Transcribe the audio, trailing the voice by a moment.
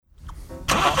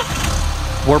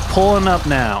We're pulling up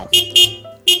now.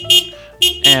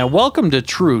 And welcome to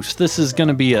Truce. This is going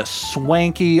to be a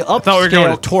swanky, upscale... I thought we were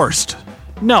going to Torst.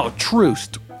 No, Truce.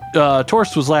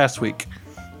 Torst was last week.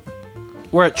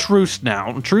 We're at Truce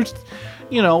now. Truce,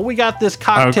 you know, we got this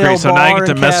cocktail bar. So now I get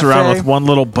to mess cafe. around with one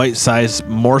little bite-sized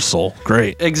morsel.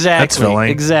 Great. Exactly. That's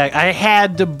filling. Exactly. I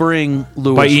had to bring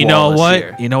Lewis But you know Wallace what?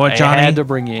 here. You know what, Johnny? I had to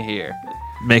bring you here.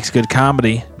 Makes good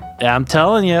comedy. I'm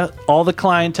telling you, all the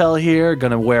clientele here are going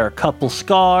to wear a couple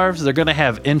scarves. They're going to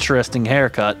have interesting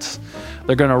haircuts.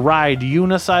 They're going to ride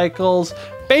unicycles.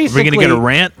 Basically, Are we going to get a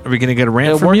rant? Are we going to get a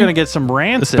rant from we're you? going to get some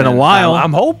rants. It's been a while.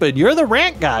 I'm hoping. You're the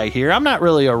rant guy here. I'm not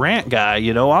really a rant guy,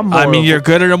 you know. You're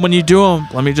good at them when you do them.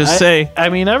 Let me just say. I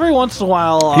mean, every once in a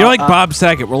while... You're like Bob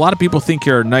Saget, where a lot of people think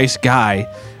you're a nice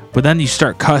guy, but then you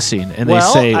start cussing, and they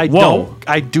say, whoa.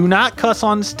 I do not cuss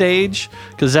on stage,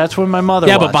 because that's when my mother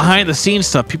Yeah, but watches behind me. the scenes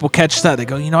stuff, people catch that. They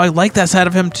go, I like that side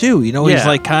of him, too. He's Yeah.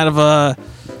 like kind of a...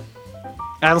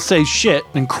 I'll say shit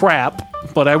and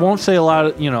crap, but I won't say a lot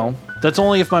of, that's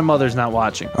only if my mother's not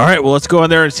watching. All right, well, let's go in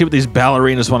there and see what these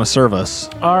ballerinas want to serve us.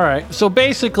 All right. So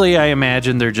basically, I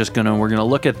imagine we're going to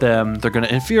look at them. They're going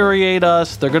to infuriate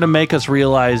us. They're going to make us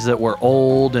realize that we're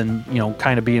old and,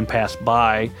 kind of being passed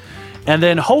by. And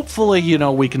then hopefully,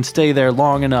 we can stay there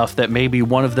long enough that maybe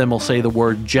one of them will say the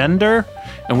word gender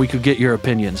and we could get your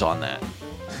opinions on that.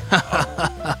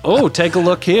 Oh, take a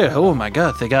look here. Oh my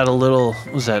God. They got a little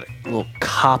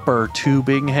copper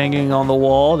tubing hanging on the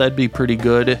wall. That'd be pretty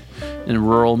good in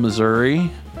rural Missouri.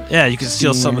 Yeah, you can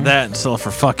steal some of that and sell it for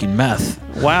fucking meth.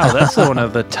 Wow, that's one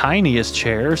of the tiniest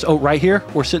chairs. Oh, right here?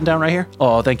 We're sitting down right here?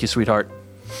 Oh, thank you, sweetheart.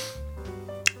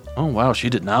 Oh, wow, she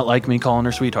did not like me calling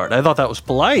her sweetheart. I thought that was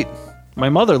polite. My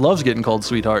mother loves getting called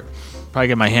sweetheart. Probably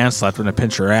get my hand slapped when I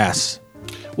pinch her ass.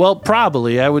 Well,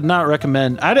 probably. I would not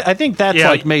recommend... I think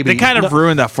that's maybe... They kind of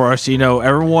ruined that for us,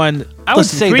 everyone... I would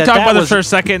say can we that talk that about was- this for a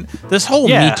second? This whole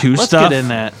Yeah, Me Too let's stuff. get in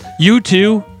that. You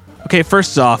Too? Okay,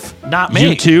 first off... Not me.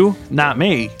 You Too? Not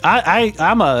me.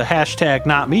 I'm a hashtag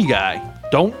not me guy.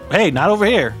 Hey, not over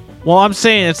here. Well, I'm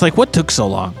saying it's like, what took so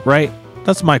long, right?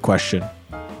 That's my question.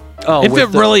 Oh, If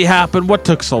it really happened, what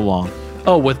took so long?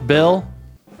 Oh, with Bill?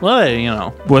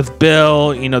 Well, With Bill,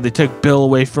 they took Bill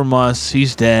away from us.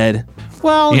 He's dead.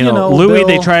 Well, Louis Bill,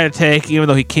 they try to take, even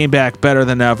though he came back better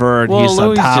than ever, and he's Louis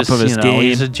on top just, of his game.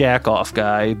 He's a jack-off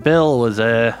guy. Bill was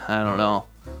I don't know.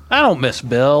 I don't miss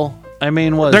Bill. I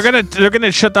mean, They're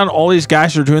gonna shut down all these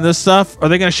guys who are doing this stuff? Are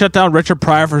they gonna shut down Richard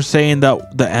Pryor for saying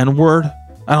the N-word?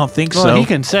 I don't think so. He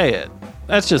can say it.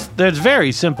 There's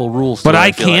very simple rules. But to it,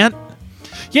 I feel can't. Like.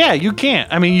 Yeah, you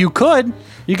can't. I mean, you could.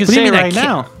 You can What do say you it mean I right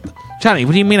now. Johnny,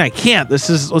 what do you mean I can't? This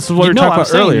is what we were No, talking I'm about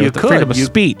saying earlier you with the could. freedom of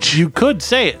speech. You could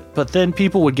say it, but then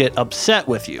people would get upset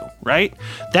with you, right?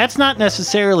 That's not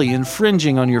necessarily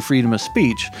infringing on your freedom of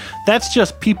speech. That's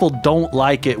just people don't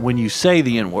like it when you say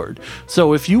the N-word.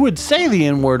 So if you would say the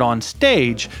N-word on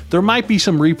stage, there might be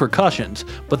some repercussions,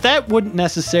 but that wouldn't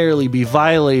necessarily be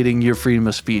violating your freedom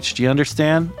of speech. Do you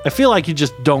understand? I feel like you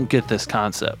just don't get this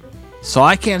concept. So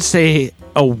I can't say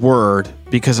a word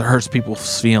because it hurts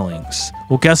people's feelings.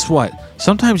 Well, guess what?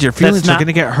 Sometimes your feelings are going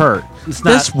to get hurt.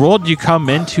 This world you come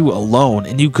into alone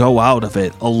and you go out of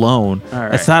it alone. All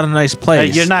right. It's not a nice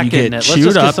place. You're not you getting get it. Let's chewed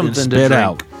just get up and something to spit drink.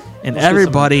 out. And Let's get something to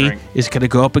everybody drink. is going to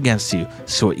go up against you.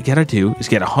 So what you got to do is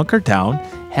get to hunker down,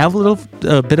 have a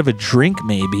little bit of a drink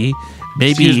maybe.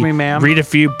 Excuse me, ma'am? Read a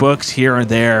few books here and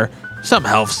there. Some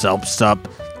health stuff.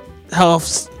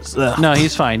 No,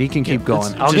 he's fine. He can keep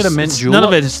going. I'll get a mint julep.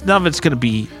 None of it's going to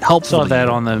be helpful. Saw to that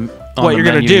you. on the What you're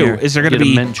going to do is you're going to get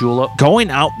be a mint julep. going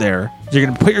out there. You're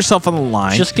going to put yourself on the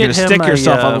line. Just you're get going to him stick a,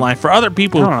 yourself on the line for other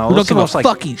people I don't know, who don't let's give a almost like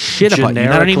fucking shit about you.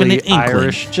 Not even an generically inkling.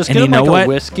 Irish. Just and get you him know like a what?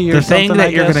 whiskey or the thing something, that I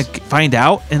you're guess. going to find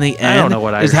out in the end I don't know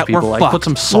what is Irish that we're people like. fucked. Put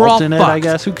some We're salt all in it, fucked. I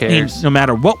guess. Who cares? And no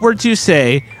matter what words you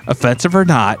say, offensive or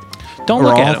not, Don't we're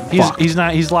look all at him. fucked. He's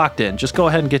not. He's locked in. Just go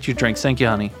ahead and get your drinks. Thank you,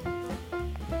 honey.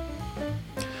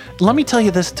 Let me tell you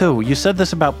this too. You said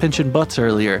this about pinching butts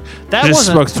earlier. That just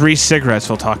wasn't. smoked 3 cigarettes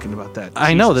while talking about that.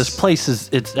 I know Jesus. this place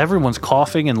is. Everyone's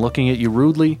coughing and looking at you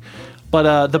rudely.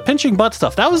 But the pinching butt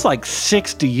stuff, that was like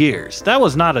 60 years. That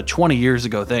was not a 20 years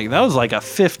ago thing. That was like a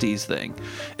 50s thing.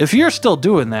 If you're still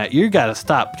doing that, you got to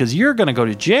stop because you're going to go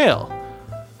to jail.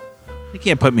 You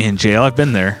can't put me in jail. I've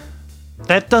been there.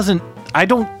 That doesn't... I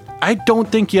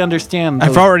don't think you understand.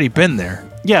 I've already been there.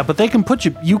 Yeah, but they can put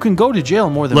you... You can go to jail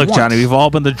more than Look, once. Johnny, we've all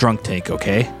been the drunk tank,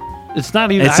 okay? It's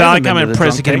not even... It's I not haven't like I'm been in to the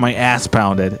prison drunk getting tank. my ass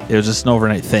pounded. It was just an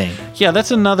overnight thing. Yeah, that's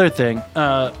another thing.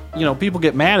 People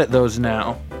get mad at those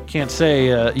now. Can't say...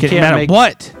 you Getting can't mad make...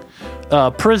 at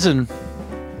what?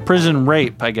 Prison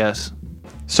rape, I guess.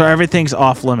 So everything's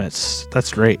off limits.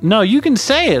 That's great. No, you can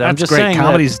say it. I'm That's just great. saying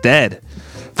Comedy's dead.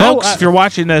 Folks, if you're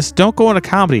watching this, don't go into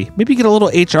comedy. Maybe get a little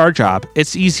HR job.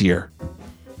 It's easier.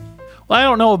 Well, I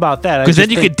don't know about that. Because then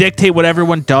you could dictate what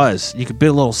everyone does. You could be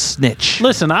a little snitch.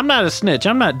 Listen, I'm not a snitch.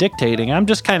 I'm not dictating. I'm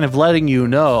just kind of letting you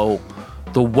know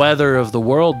the weather of the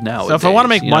world now. So if I want to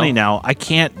make money now, I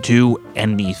can't do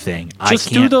anything. I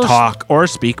can't talk or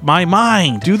speak my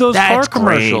mind. Do those car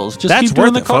commercials. Just That's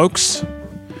worth it, folks.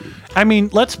 I mean,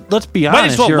 let's be honest.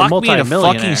 Might as well you're lock a me in a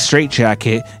multimillionaire. fucking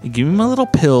straitjacket and give me my little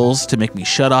pills to make me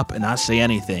shut up and not say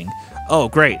anything. Oh,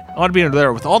 great. I want to be under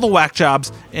there with all the whack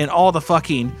jobs and all the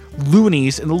fucking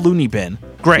loonies in the loony bin.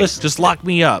 Great. Listen, just lock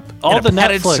me up. All the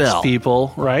Netflix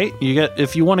people, right?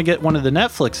 If you want to get one of the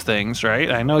Netflix things,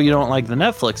 right? I know you don't like the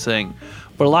Netflix thing,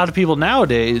 but a lot of people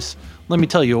nowadays, let me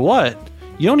tell you what,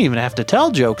 you don't even have to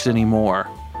tell jokes anymore.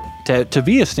 To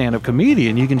be a stand-up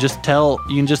comedian, you can just tell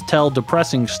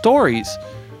depressing stories,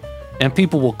 and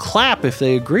people will clap if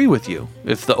they agree with you,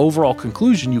 if the overall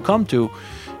conclusion you come to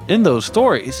in those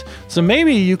stories. So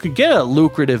maybe you could get a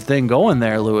lucrative thing going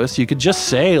there, Lewis. You could just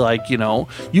say, like,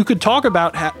 you could talk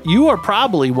about how you are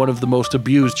probably one of the most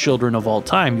abused children of all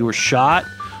time. You were shot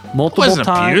multiple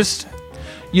times. Abused.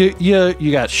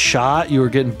 You got shot. You were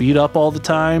getting beat up all the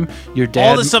time. Your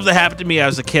dad. All the stuff that happened to me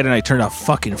as a kid, and I turned out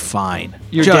fucking fine.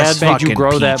 Your dad made you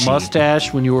grow that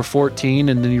mustache when you were 14,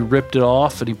 and then he ripped it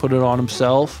off and he put it on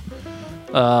himself.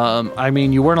 I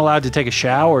mean, you weren't allowed to take a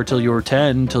shower until you were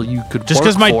 10, until you could. Just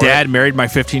because my dad married my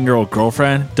 15-year-old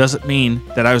girlfriend doesn't mean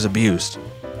that I was abused.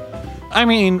 I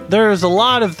mean, there's a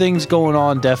lot of things going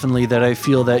on, definitely, that I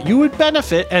feel that you would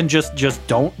benefit, and just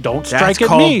don't strike That's at me.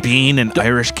 called being an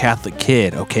Irish Catholic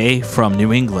kid, okay, from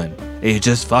New England. You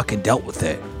just fucking dealt with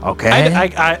it, okay?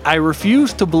 I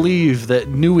refuse to believe that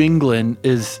New England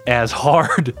is as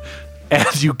hard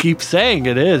as you keep saying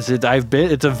it is.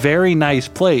 It's a very nice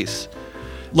place.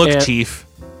 Look, Chief,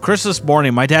 Christmas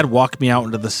morning, my dad walked me out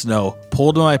into the snow,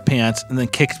 pulled my pants, and then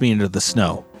kicked me into the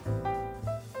snow.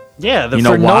 Yeah, you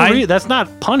know why? That's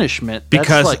not punishment.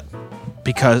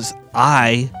 Because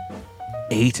I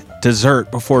ate dessert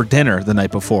before dinner the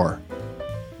night before.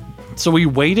 So we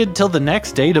waited till the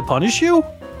next day to punish you?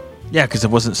 Yeah, because it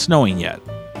wasn't snowing yet.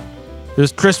 It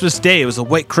was Christmas Day. It was a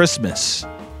white Christmas.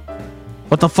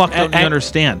 What the fuck don't you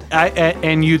understand?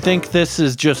 And you think this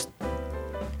is just...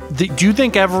 Do you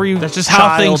think That's just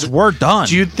how things were done.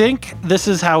 Do you think this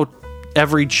is how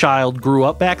every child grew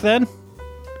up back then?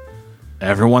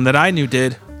 Everyone that I knew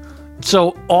did.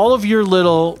 So all of your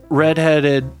little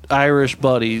redheaded Irish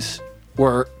buddies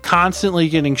were constantly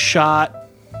getting shot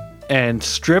and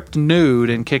stripped nude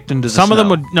and kicked into the snow.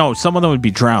 Some of them would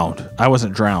be drowned. I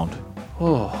wasn't drowned.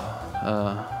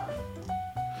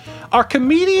 Are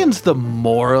comedians the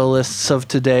moralists of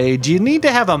today? Do you need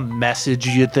to have a message,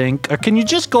 you think? Or can you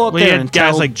just go up there and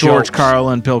guys tell like jokes? George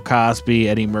Carlin, Bill Cosby,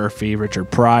 Eddie Murphy, Richard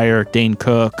Pryor, Dane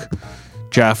Cook,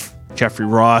 Jeffrey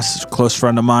Ross, a close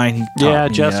friend of mine.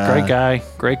 Jeff's great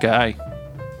guy.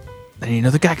 And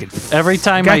the guy could. Every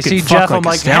time I see Jeff, I'm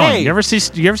like, hey. You ever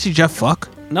see Jeff fuck?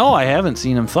 No, I haven't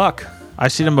seen him fuck.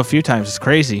 I've seen him a few times. It's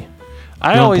crazy.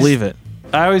 I don't believe it.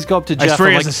 I always go up to Jeff. I swear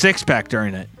he has a six-pack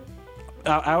during it.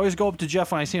 I always go up to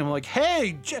Jeff when I see him. I'm like,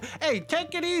 hey,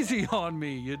 take it easy on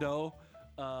me,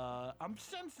 I'm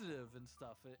sensitive and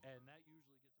stuff. And that